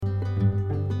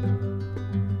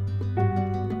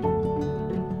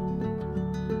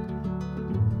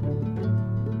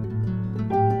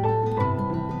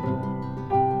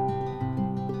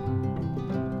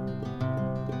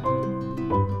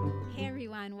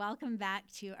welcome back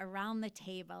to Around the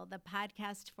Table, the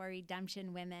podcast for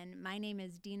Redemption Women. My name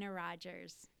is Dina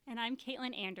Rogers. And I'm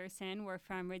Caitlin Anderson. We're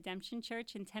from Redemption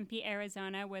Church in Tempe,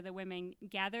 Arizona, where the women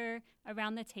gather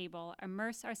around the table,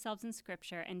 immerse ourselves in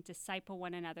Scripture, and disciple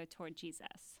one another toward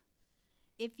Jesus.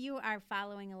 If you are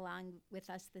following along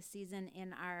with us this season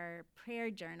in our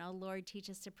prayer journal, Lord, Teach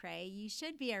Us to Pray, you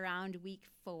should be around week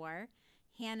 4,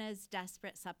 Hannah's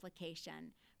Desperate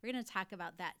Supplication. We're going to talk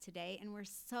about that today, and we're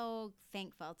so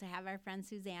thankful to have our friend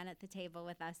Suzanne at the table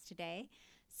with us today.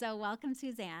 So welcome,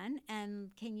 Suzanne, and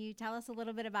can you tell us a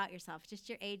little bit about yourself, just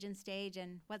your age and stage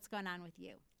and what's going on with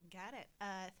you? Got it.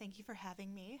 Thank you for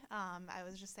having me. I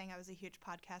was just saying I was a huge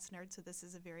podcast nerd, so this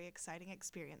is a very exciting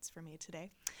experience for me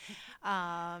today.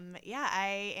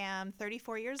 I am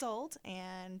 34 years old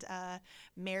and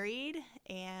married,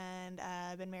 and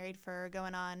I've been married for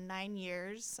going on 9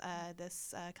 years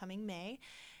this coming May.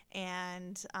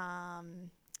 And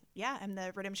I'm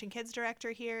the Redemption Kids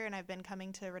Director here, and I've been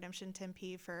coming to Redemption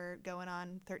Tempe for going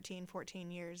on 13,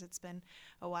 14 years. It's been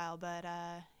a while, but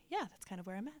that's kind of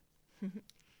where I'm at.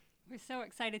 We're so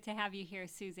excited to have you here,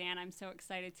 Suzanne. I'm so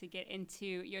excited to get into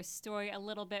your story a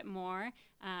little bit more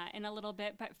in a little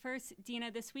bit. But first,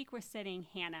 Dina, this week we're studying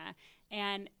Hannah.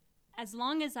 And as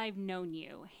long as I've known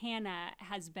you, Hannah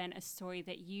has been a story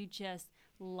that you just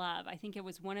love. I think it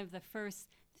was one of the first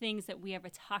things that we ever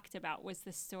talked about was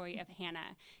the story of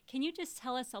Hannah. Can you just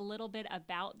tell us a little bit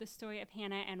about the story of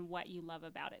Hannah and what you love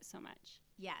about it so much?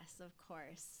 Yes, of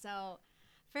course. So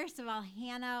first of all,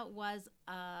 Hannah was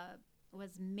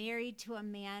married to a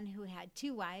man who had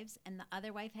 2 wives, and the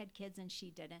other wife had kids and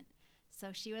she didn't. So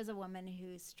she was a woman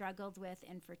who struggled with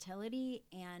infertility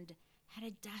and had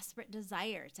a desperate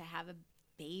desire to have a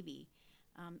baby.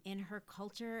 In her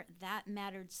culture, that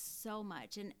mattered so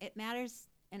much, and it matters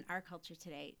in our culture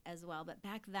today as well. But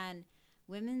back then,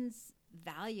 women's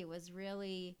value was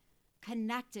really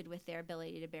connected with their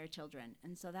ability to bear children,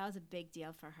 and so that was a big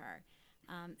deal for her.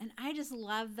 And I just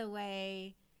love the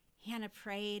way Hannah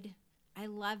prayed. I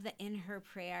love that in her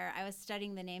prayer, I was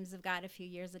studying the names of God a few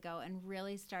years ago and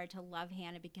really started to love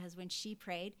Hannah because when she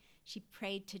prayed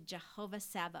to Jehovah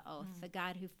Sabaoth, the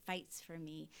God who fights for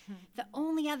me. The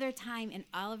only other time in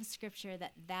all of Scripture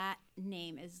that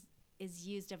name is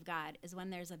used of God is when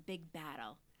there's a big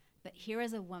battle. But here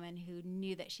is a woman who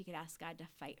knew that she could ask God to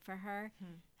fight for her,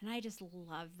 and I just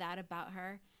love that about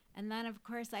her. And then, of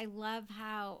course, I love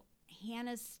how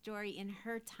Hannah's story in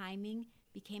her timing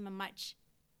became a much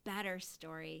better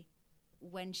story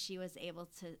when she was able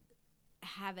to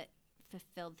have it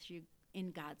fulfilled in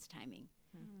God's timing.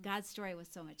 God's story was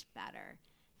so much better.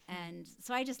 And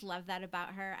so I just love that about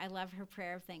her. I love her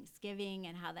prayer of thanksgiving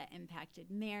and how that impacted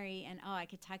Mary. And I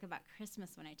could talk about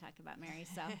Christmas when I talk about Mary,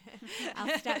 so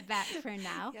I'll step back for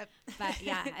now. Yep. But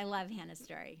yeah, I love Hannah's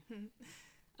story.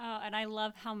 Oh, and I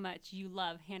love how much you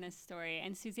love Hannah's story.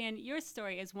 And Suzanne, your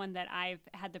story is one that I've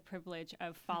had the privilege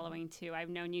of following too. I've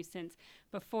known you since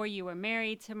before you were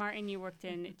married to Martin. You worked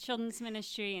in children's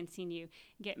ministry and seen you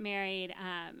get married.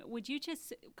 Would you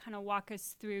just kind of walk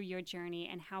us through your journey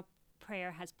and how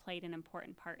prayer has played an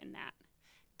important part in that?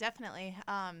 Definitely.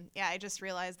 I just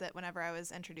realized that whenever I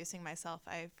was introducing myself,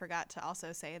 I forgot to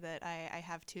also say that I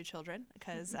have 2 children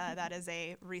because that is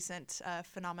a recent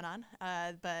phenomenon.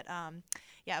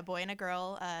 A boy and a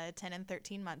girl, 10 and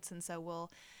 13 months. And so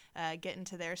we'll get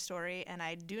into their story. And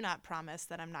I do not promise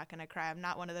that I'm not going to cry. I'm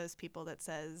not one of those people that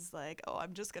says like, oh,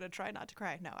 I'm just going to try not to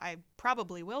cry. No, I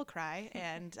probably will cry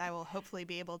and I will hopefully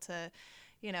be able to,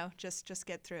 just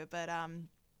get through it. But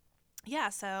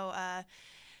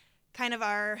kind of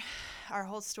our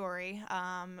whole story.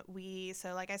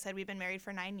 Like I said, we've been married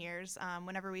for 9 years.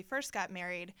 Whenever we first got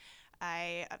married,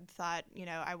 I thought,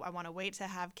 I want to wait to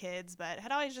have kids, but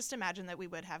had always just imagined that we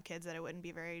would have kids, that it wouldn't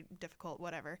be very difficult,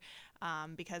 whatever,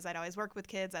 because I'd always worked with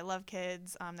kids. I love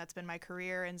kids. That's been my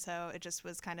career. And so it just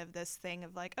was kind of this thing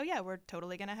of like, oh yeah, we're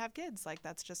totally going to have kids. Like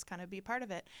that's just kind of be part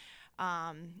of it.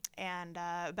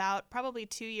 About probably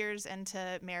 2 years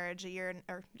into marriage, a year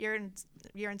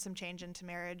and some change into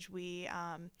marriage, we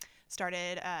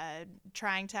started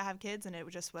trying to have kids, and it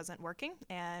just wasn't working.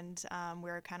 And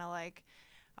we were kind of like,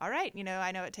 all right,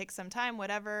 I know it takes some time,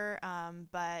 whatever,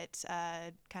 but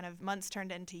kind of months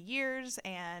turned into years,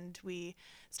 and we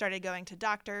started going to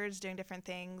doctors, doing different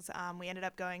things. We ended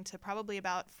up going to probably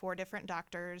about 4 different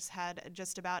doctors, had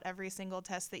just about every single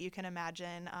test that you can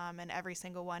imagine, and every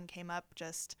single one came up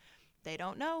just they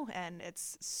don't know, and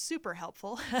it's super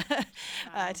helpful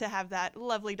to have that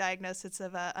lovely diagnosis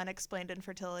of unexplained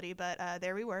infertility, but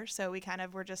there we were. So we kind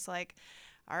of were just like,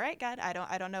 all right, God,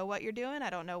 I don't know what you're doing. I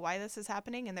don't know why this is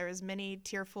happening. And there was many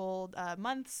tearful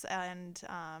months and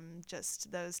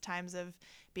just those times of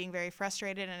being very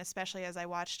frustrated. And especially as I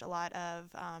watched a lot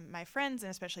of my friends and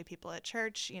especially people at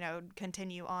church,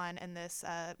 continue on in this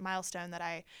milestone that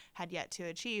I had yet to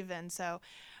achieve. And so,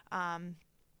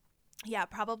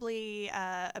 probably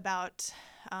about,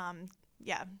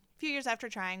 a few years after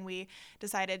trying, we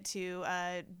decided to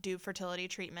do fertility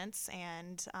treatments,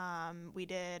 and we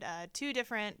did 2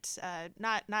 different,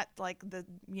 not like the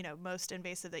most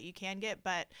invasive that you can get,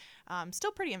 but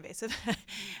still pretty invasive.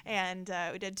 And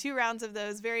we did 2 rounds of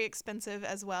those, very expensive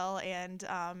as well, and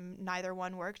neither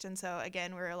one worked. And so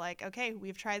again, we were like, okay,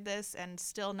 we've tried this and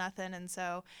still nothing. And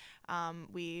so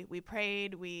we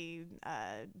prayed, we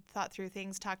thought through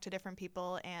things, talked to different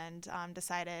people, and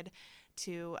decided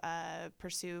to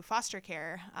pursue foster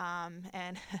care,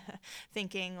 and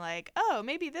thinking like, oh,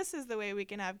 maybe this is the way we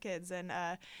can have kids. And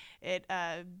it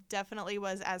definitely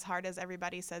was as hard as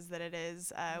everybody says that it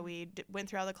is. We went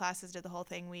through all the classes, did the whole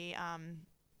thing. We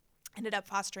ended up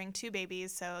fostering 2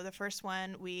 babies. So the first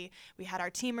one, we had our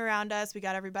team around us. We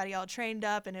got everybody all trained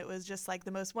up, and it was just like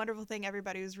the most wonderful thing.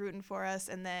 Everybody was rooting for us.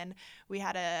 And then we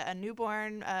had a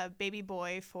newborn baby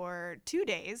boy for 2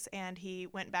 days, and he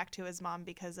went back to his mom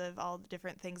because of all the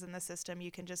different things in the system.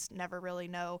 You can just never really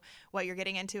know what you're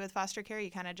getting into with foster care. You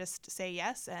kind of just say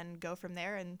yes and go from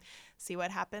there and see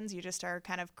what happens. You just are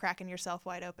kind of cracking yourself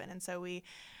wide open. And so we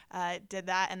did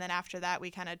that, and then after that we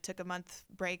kind of took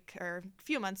a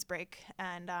few months break,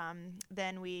 and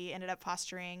then we ended up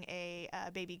fostering a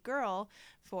baby girl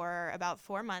for about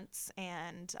 4 months,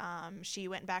 and she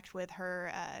went back with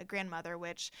her grandmother,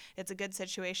 which it's a good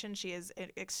situation. She is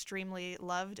extremely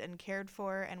loved and cared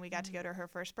for, and we got to go to her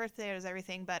first birthday. It was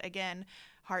everything, but again,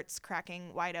 hearts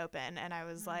cracking wide open. And I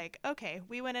was like, okay,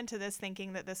 we went into this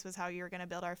thinking that this was how you were going to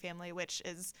build our family, which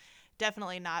is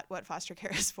definitely not what foster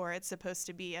care is for. It's supposed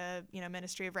to be a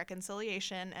ministry of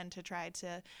reconciliation and to try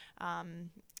to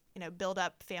build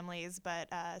up families, but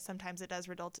sometimes it does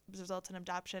result in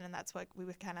adoption, and that's what we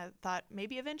kind of thought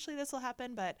maybe eventually this will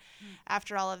happen. But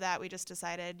after all of that, we just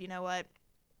decided, you know what,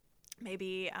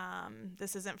 maybe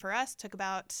this isn't for us. Took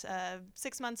about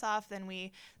 6 months off. Then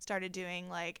we started doing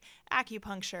like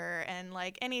acupuncture and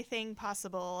like anything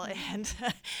possible, and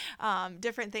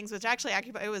different things, which actually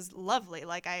it was lovely.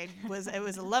 Like it was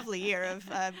a lovely year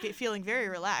of feeling very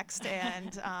relaxed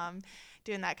and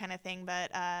doing that kind of thing.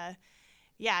 But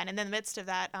and in the midst of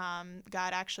that,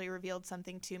 God actually revealed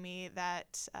something to me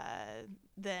that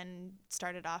then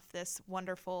started off this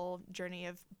wonderful journey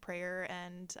of prayer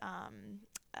and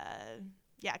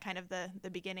kind of the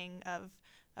beginning of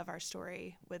our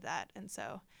story with that. And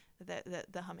so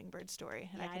the hummingbird story.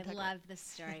 Yeah, I love the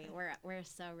story. We're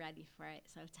so ready for it.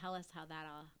 So tell us how that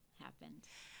all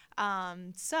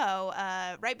happened. So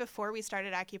right before we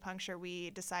started acupuncture,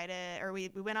 we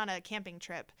went on a camping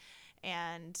trip.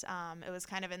 And it was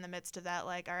kind of in the midst of that,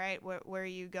 like, all right, where are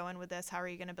you going with this? How are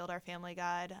you going to build our family,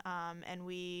 God? And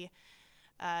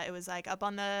it was like up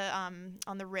on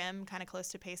the rim, kind of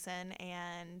close to Payson,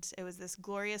 and it was this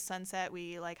glorious sunset.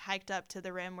 We like hiked up to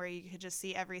the rim where you could just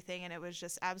see everything, and it was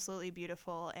just absolutely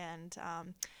beautiful. And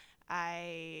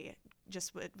I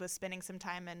just was spending some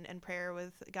time in prayer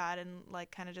with God and like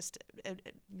kind of just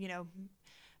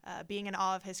being in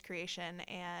awe of his creation.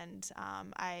 And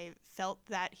I felt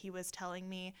that he was telling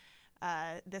me,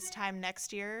 this time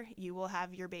next year, you will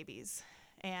have your babies.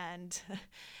 And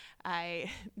I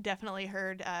definitely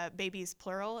heard babies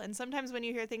plural. And sometimes when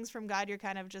you hear things from God, you're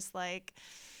kind of just like,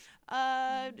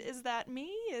 is that me?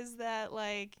 Is that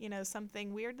like,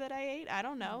 something weird that I ate? I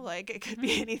don't know. Like it could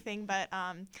be anything. But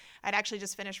I'd actually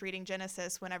just finished reading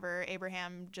Genesis whenever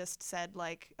Abraham just said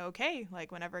like, okay,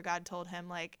 like whenever God told him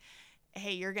like,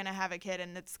 hey, you're going to have a kid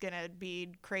and it's going to be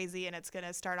crazy and it's going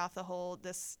to start off the whole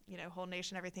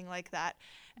nation, everything like that.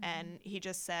 And he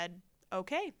just said,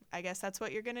 okay, I guess that's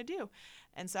what you're going to do.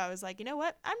 And so I was like, you know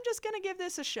what? I'm just going to give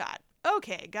this a shot.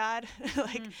 Okay, God,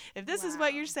 like if this is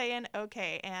what you're saying,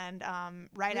 okay. And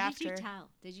after.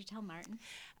 Did you tell Martin?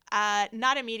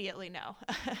 Not immediately, no.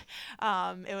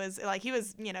 It was like he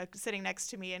was, sitting next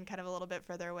to me and kind of a little bit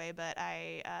further away, but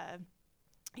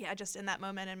just in that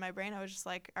moment in my brain, I was just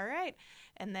like, all right.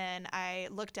 And then I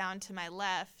looked down to my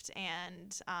left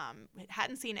and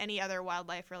hadn't seen any other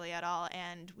wildlife really at all.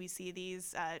 And we see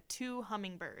these 2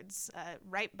 hummingbirds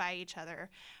right by each other.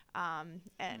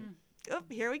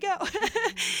 Here we go.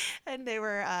 And they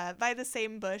were by the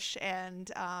same bush.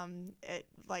 And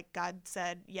like God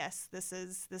said, yes, this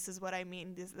is what I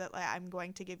mean, is that I'm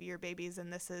going to give you your babies.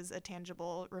 And this is a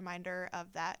tangible reminder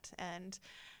of that. And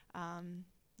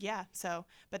yeah, so,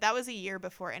 but that was a year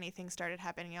before anything started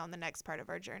happening on the next part of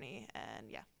our journey. And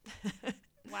yeah.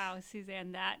 Wow,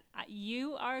 Suzanne, that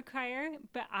you are a crier,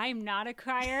 but I'm not a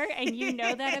crier, and you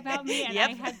know that about me, and Yep.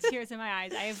 I have tears in my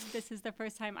eyes. This is the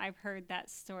first time I've heard that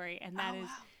story, and that is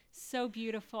so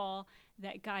beautiful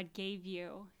that God gave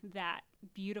you that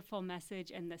beautiful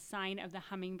message and the sign of the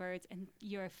hummingbirds, and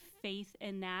your faith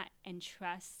in that and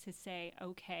trust to say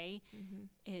okay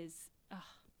is,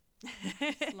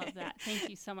 I just love that. Thank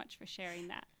you so much for sharing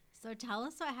that. So tell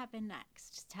us what happened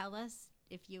next. Tell us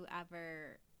if you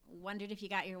ever wondered if you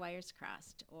got your wires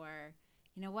crossed, or,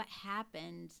 you know, what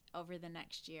happened over the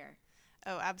next year.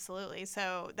 Oh, absolutely.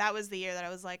 So that was the year that I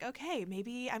was like, okay,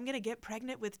 maybe I'm going to get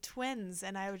pregnant with twins.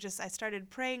 And I started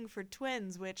praying for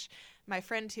twins, which my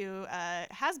friend who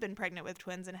has been pregnant with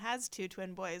twins and has 2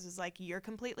 twin boys was like, you're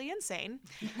completely insane.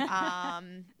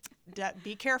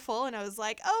 Be careful. And I was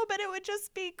like, oh, but it would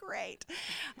just be great.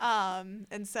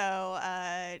 And so,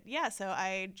 so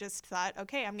I just thought,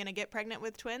 okay, I'm going to get pregnant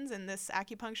with twins, and this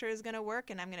acupuncture is going to work,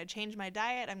 and I'm going to change my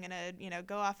diet. I'm going to,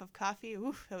 go off of coffee.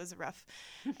 Oof, that was rough.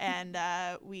 And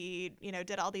we,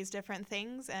 did all these different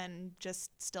things and just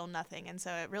still nothing. And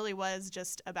so it really was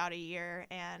just about a year.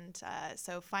 And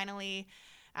so finally,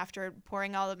 after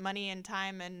pouring all the money and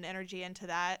time and energy into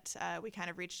that, we kind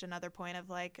of reached another point of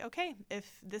like, okay,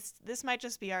 if this might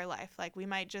just be our life. Like, we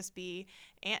might just be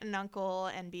aunt and uncle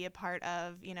and be a part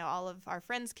of, all of our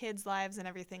friends' kids' lives and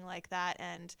everything like that.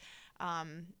 And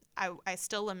I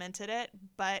still lamented it,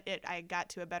 but I got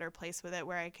to a better place with it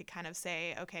where I could kind of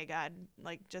say, okay, God,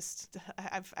 like, just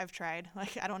I've tried.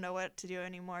 Like, I don't know what to do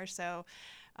anymore. So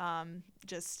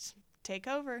just take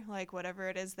over, like, whatever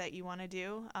it is that you want to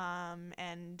do.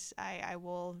 And I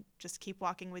will just keep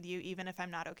walking with you, even if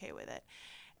I'm not okay with it.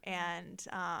 And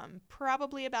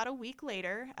probably about a week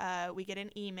later, we get an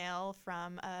email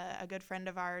from a good friend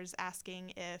of ours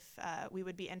asking if we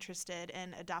would be interested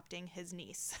in adopting his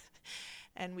niece.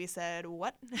 And we said,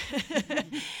 what?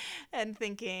 And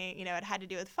thinking, it had to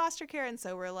do with foster care. And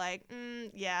so we're like,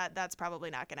 yeah, that's probably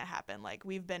not going to happen. Like,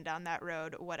 we've been down that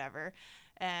road, whatever.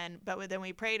 But then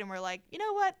we prayed and we're like, you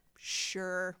know what?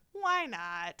 Sure. Why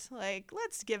not? Like,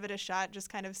 let's give it a shot. Just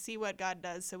kind of see what God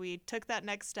does. So we took that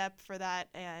next step for that.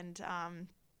 And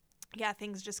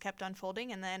things just kept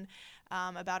unfolding. And then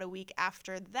about a week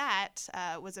after that,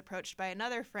 was approached by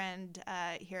another friend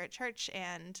here at church,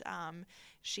 and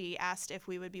she asked if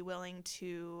we would be willing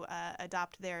to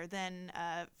adopt their then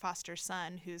foster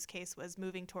son, whose case was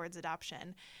moving towards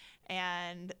adoption.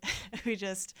 And we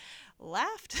just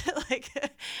laughed, like,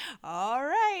 all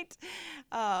right.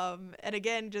 And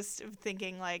again, just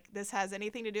thinking, like, this has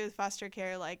anything to do with foster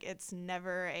care. Like, it's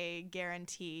never a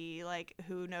guarantee. Like,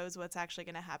 who knows what's actually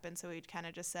going to happen. So we kind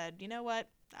of just said, you know what?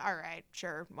 All right,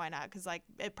 sure, why not? Because, like,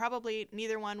 it probably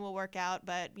neither one will work out.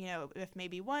 But, if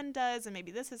maybe one does, and maybe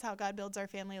this is how God builds our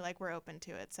family, like, we're open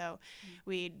to it. So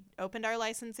we opened our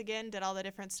license again, did all the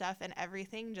different stuff, and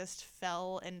everything just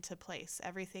fell into place.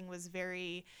 Everything was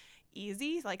very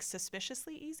easy, like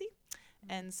suspiciously easy.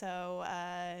 And so,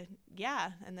 and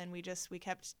then we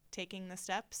kept taking the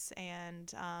steps.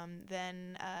 And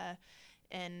then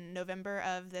in November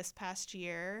of this past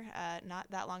year, not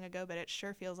that long ago, but it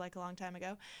sure feels like a long time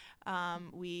ago,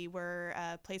 we were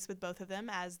placed with both of them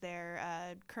as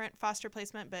their current foster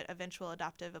placement, but eventual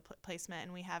adoptive placement.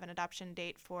 And we have an adoption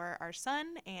date for our son,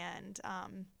 and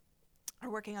are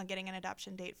working on getting an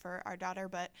adoption date for our daughter.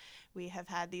 But we have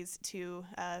had these 2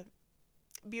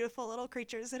 beautiful little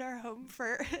creatures in our home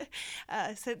for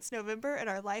since November, and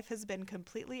our life has been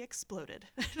completely exploded.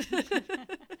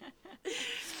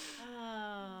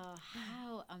 Oh,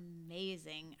 how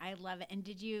amazing. I love it. And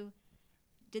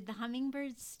did the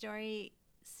hummingbird story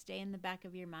stay in the back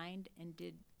of your mind? And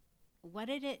what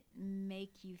did it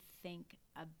make you think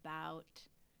about?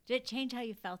 Did it change how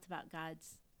you felt about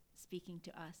God's speaking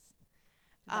to us?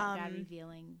 About God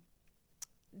revealing?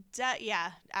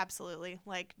 Yeah, absolutely.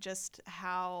 Like, just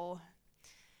how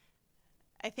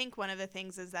I think one of the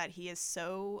things is that he is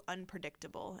so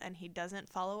unpredictable, and he doesn't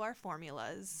follow our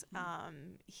formulas.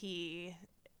 He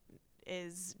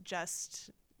is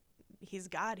he's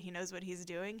God. He knows what he's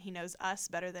doing. He knows us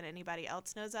better than anybody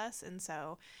else knows us. And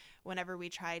so whenever we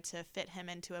try to fit him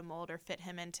into a mold or fit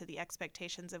him into the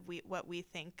expectations of what we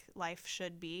think life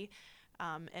should be,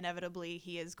 inevitably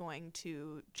he is going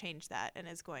to change that and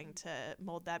is going to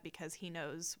mold that, because he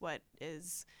knows what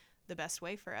is the best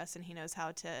way for us, and he knows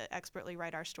how to expertly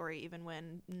write our story even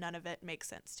when none of it makes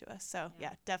sense to us. So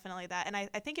yeah, definitely that. And I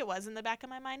think it was in the back of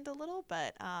my mind a little,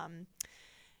 but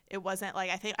it wasn't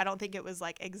like, I don't think it was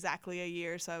like exactly a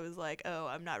year. So I was like, oh,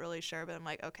 I'm not really sure, but I'm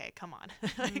like, okay, come on.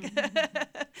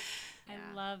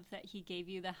 I love that he gave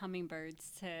you the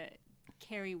hummingbirds to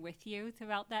carry with you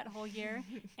throughout that whole year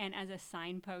and as a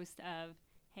signpost of,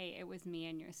 hey, it was me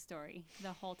and your story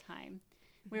the whole time.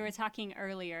 We were talking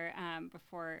earlier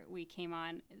before we came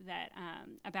on that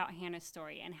about Hannah's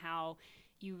story and how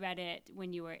you read it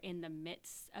when you were in the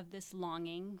midst of this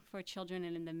longing for children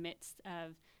and in the midst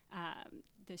of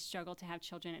the struggle to have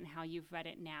children, and how you've read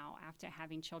it now after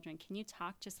having children. Can you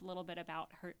talk just a little bit about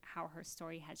how her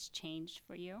story has changed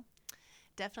for you?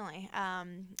 Definitely.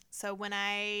 So when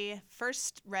I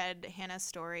first read Hannah's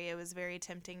story, it was very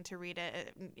tempting to read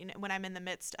it when I'm in the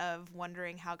midst of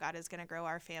wondering how God is going to grow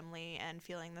our family and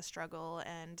feeling the struggle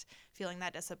and feeling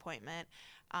that disappointment.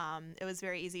 It was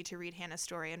very easy to read Hannah's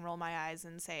story and roll my eyes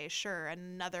and say, sure,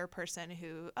 another person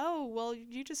who, oh, well,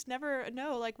 you just never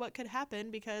know like what could happen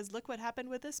because look what happened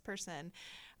with this person.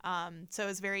 So it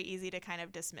was very easy to kind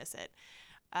of dismiss it.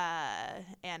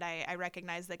 And I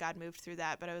recognize that God moved through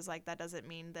that, but I was like, that doesn't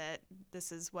mean that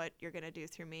this is what you're going to do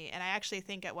through me. And I actually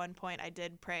think at one point I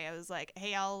did pray. I was like,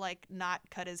 hey, I'll like not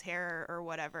cut his hair or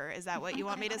whatever. Is that what you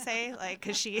want me to say? Like,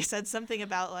 cause she said something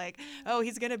about like, oh,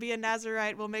 he's going to be a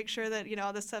Nazirite. We'll make sure that,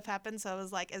 all this stuff happens. So I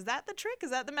was like, is that the trick?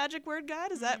 Is that the magic word,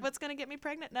 God? Is that what's going to get me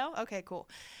pregnant? No? Okay, cool.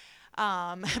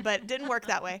 But it didn't work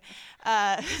that way.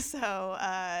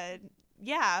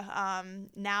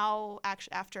 Now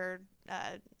after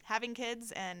having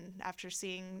kids and after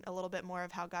seeing a little bit more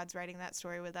of how God's writing that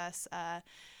story with us,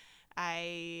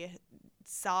 I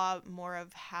saw more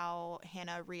of how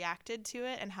Hannah reacted to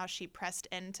it and how she pressed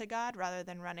into God rather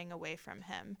than running away from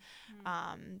him,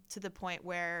 to the point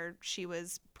where she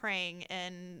was praying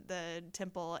in the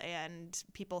temple and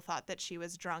people thought that she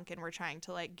was drunk and were trying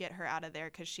to like get her out of there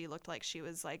because she looked like she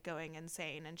was like going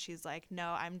insane. And she's like,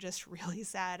 no, I'm just really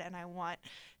sad and I want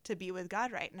to be with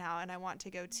God right now and I want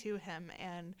to go to him.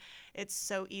 And it's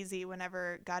so easy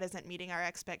whenever God isn't meeting our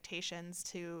expectations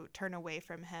to turn away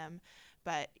from him.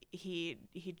 But he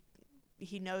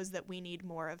knows that we need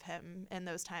more of him in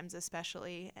those times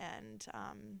especially. And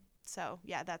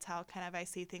that's how kind of I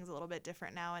see things a little bit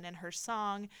different now. And in her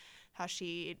song, how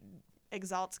she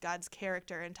exalts God's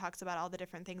character and talks about all the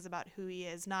different things about who he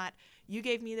is. Not, you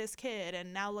gave me this kid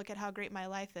and now look at how great my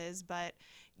life is, but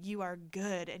you are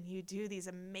good and you do these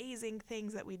amazing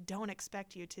things that we don't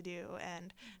expect you to do.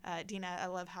 And Dina, I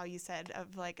love how you said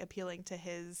of like appealing to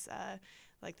his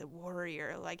like the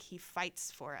warrior, like he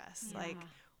fights for us. Yeah. Like,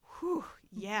 whew,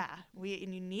 yeah.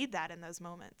 And you need that in those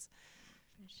moments.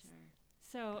 For sure.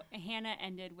 So Hannah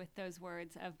ended with those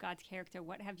words of God's character.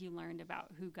 What have you learned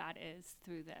about who God is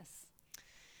through this?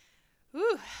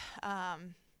 Ooh,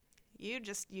 you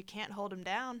can't hold him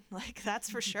down. Like, that's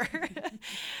for sure.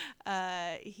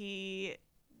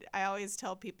 I always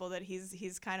tell people that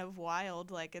he's kind of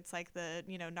wild. Like, it's like the,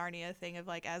 Narnia thing of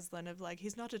like Aslan of like,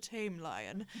 he's not a tame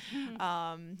lion.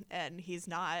 And he's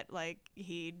not like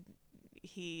it's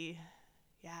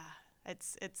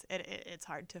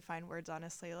hard to find words,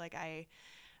 honestly. Like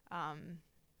I've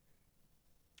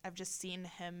just seen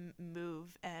him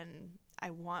move and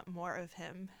I want more of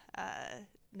him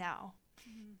now.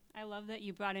 I love that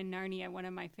you brought in Narnia. One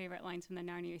of my favorite lines from the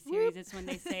Narnia series is when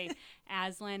they say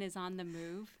Aslan is on the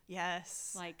move.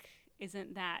 Yes. Like,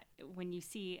 isn't that when you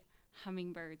see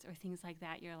hummingbirds or things like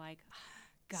that, you're like, oh,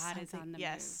 God is on the move.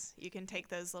 Yes, you can take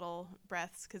those little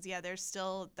breaths because, there's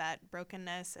still that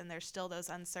brokenness and there's still those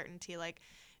uncertainty. Like,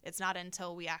 it's not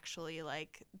until we actually,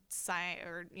 like, sign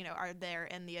or, are there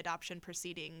in the adoption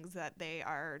proceedings that they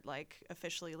are, like,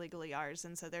 officially legally ours.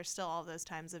 And so there's still all those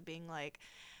times of being like,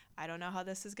 I don't know how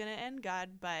this is going to end,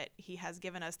 God, but he has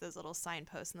given us those little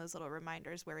signposts and those little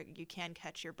reminders where you can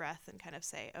catch your breath and kind of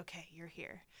say, okay, you're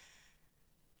here.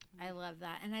 I love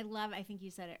that. And I think you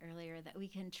said it earlier, that we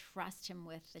can trust him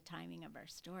with the timing of our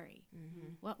story.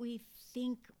 Mm-hmm. What we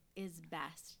think is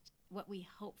best, what we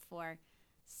hope for,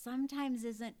 sometimes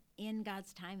isn't in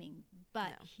God's timing,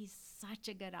 but he's such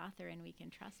a good author and we can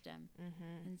trust him.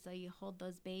 Mm-hmm. And so you hold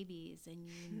those babies and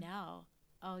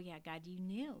oh yeah, God, you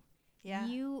knew. Yeah.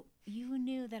 You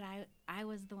knew that I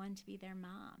was the one to be their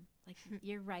mom. Like,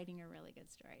 you're writing a really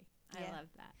good story. I love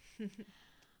that.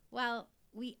 Well,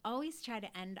 we always try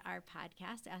to end our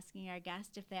podcast asking our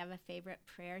guests if they have a favorite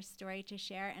prayer story to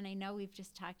share. And I know we've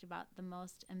just talked about the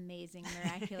most amazing,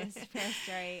 miraculous prayer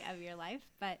story of your life,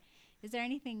 but is there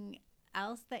anything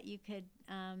else that you could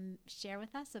share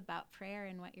with us about prayer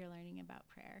and what you're learning about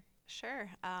prayer? Sure.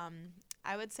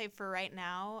 I would say for right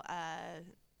now,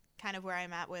 kind of where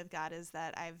I'm at with God is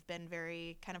that I've been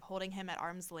very kind of holding him at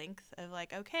arm's length of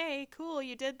like, okay, cool,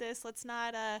 you did this. Let's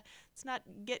not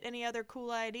get any other cool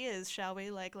ideas, shall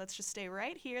we? Like, let's just stay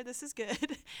right here. This is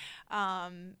good.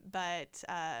 But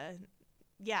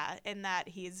yeah, in that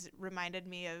he's reminded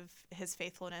me of his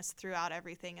faithfulness throughout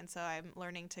everything. And so I'm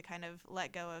learning to kind of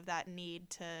let go of that need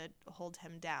to hold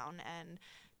him down and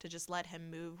to just let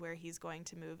him move where he's going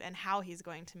to move and how he's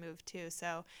going to move too.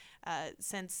 So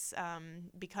since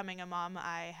becoming a mom,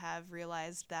 I have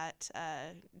realized that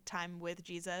time with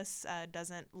Jesus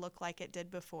doesn't look like it did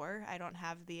before. I don't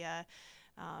have the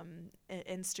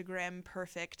Instagram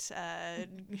perfect,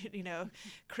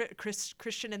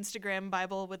 Christian Instagram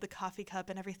Bible with the coffee cup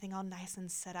and everything all nice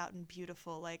and set out and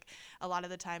beautiful. Like a lot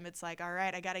of the time it's like, all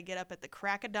right, I got to get up at the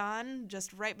crack of dawn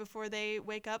just right before they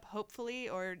wake up, hopefully,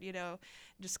 or,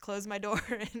 just close my door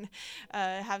and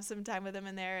have some time with them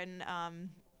in there. And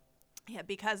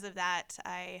because of that,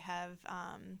 I have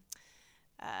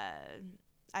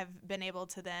I've been able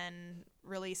to then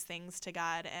release things to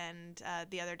God. And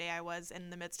the other day I was in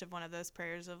the midst of one of those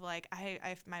prayers of like,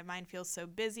 my mind feels so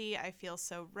busy. I feel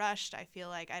so rushed. I feel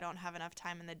like I don't have enough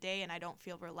time in the day and I don't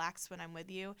feel relaxed when I'm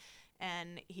with you.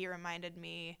 And he reminded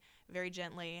me very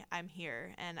gently, I'm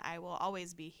here and I will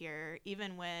always be here,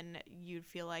 even when you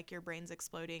feel like your brain's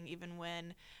exploding, even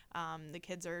when the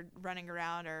kids are running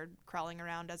around or crawling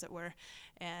around, as it were,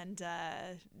 and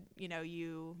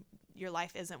your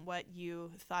life isn't what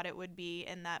you thought it would be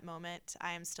in that moment.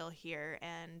 I am still here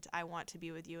and I want to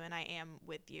be with you and I am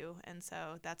with you. And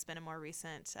so that's been a more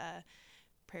recent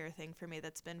prayer thing for me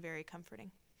that's been very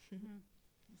comforting. Mm-hmm.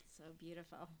 So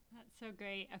beautiful. That's so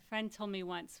great. A friend told me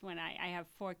once when I have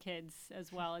 4 kids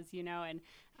as well, as you know, and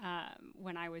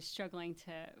when I was struggling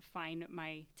to find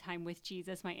my time with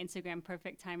Jesus, my Instagram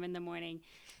perfect time in the morning,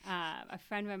 a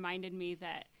friend reminded me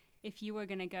that if you were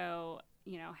going to go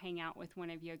hang out with one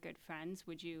of your good friends,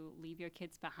 would you leave your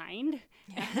kids behind?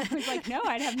 Yeah. And I was like, no,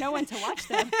 I'd have no one to watch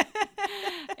them.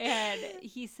 And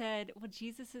he said, well,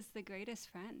 Jesus is the greatest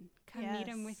friend. Come meet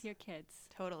him with your kids.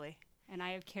 Totally. And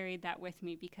I have carried that with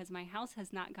me because my house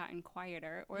has not gotten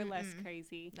quieter or less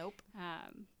crazy. Nope.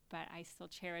 But I still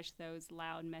cherish those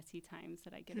loud, messy times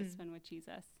that I get to spend with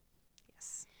Jesus.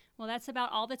 Yes. Well, that's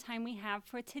about all the time we have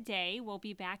for today. We'll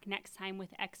be back next time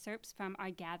with excerpts from our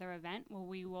Gather event where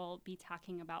we will be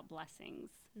talking about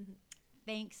blessings. Mm-hmm.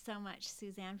 Thanks so much,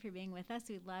 Suzanne, for being with us.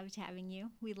 We loved having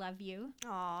you. We love you.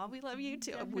 Aw, we love you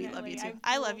too. Definitely. We love you too.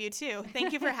 I love you too.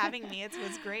 Thank you for having me. It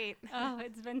was great. Oh,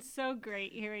 it's been so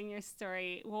great hearing your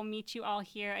story. We'll meet you all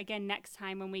here again next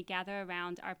time when we gather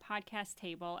around our podcast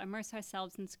table, immerse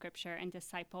ourselves in Scripture, and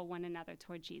disciple one another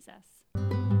toward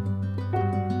Jesus.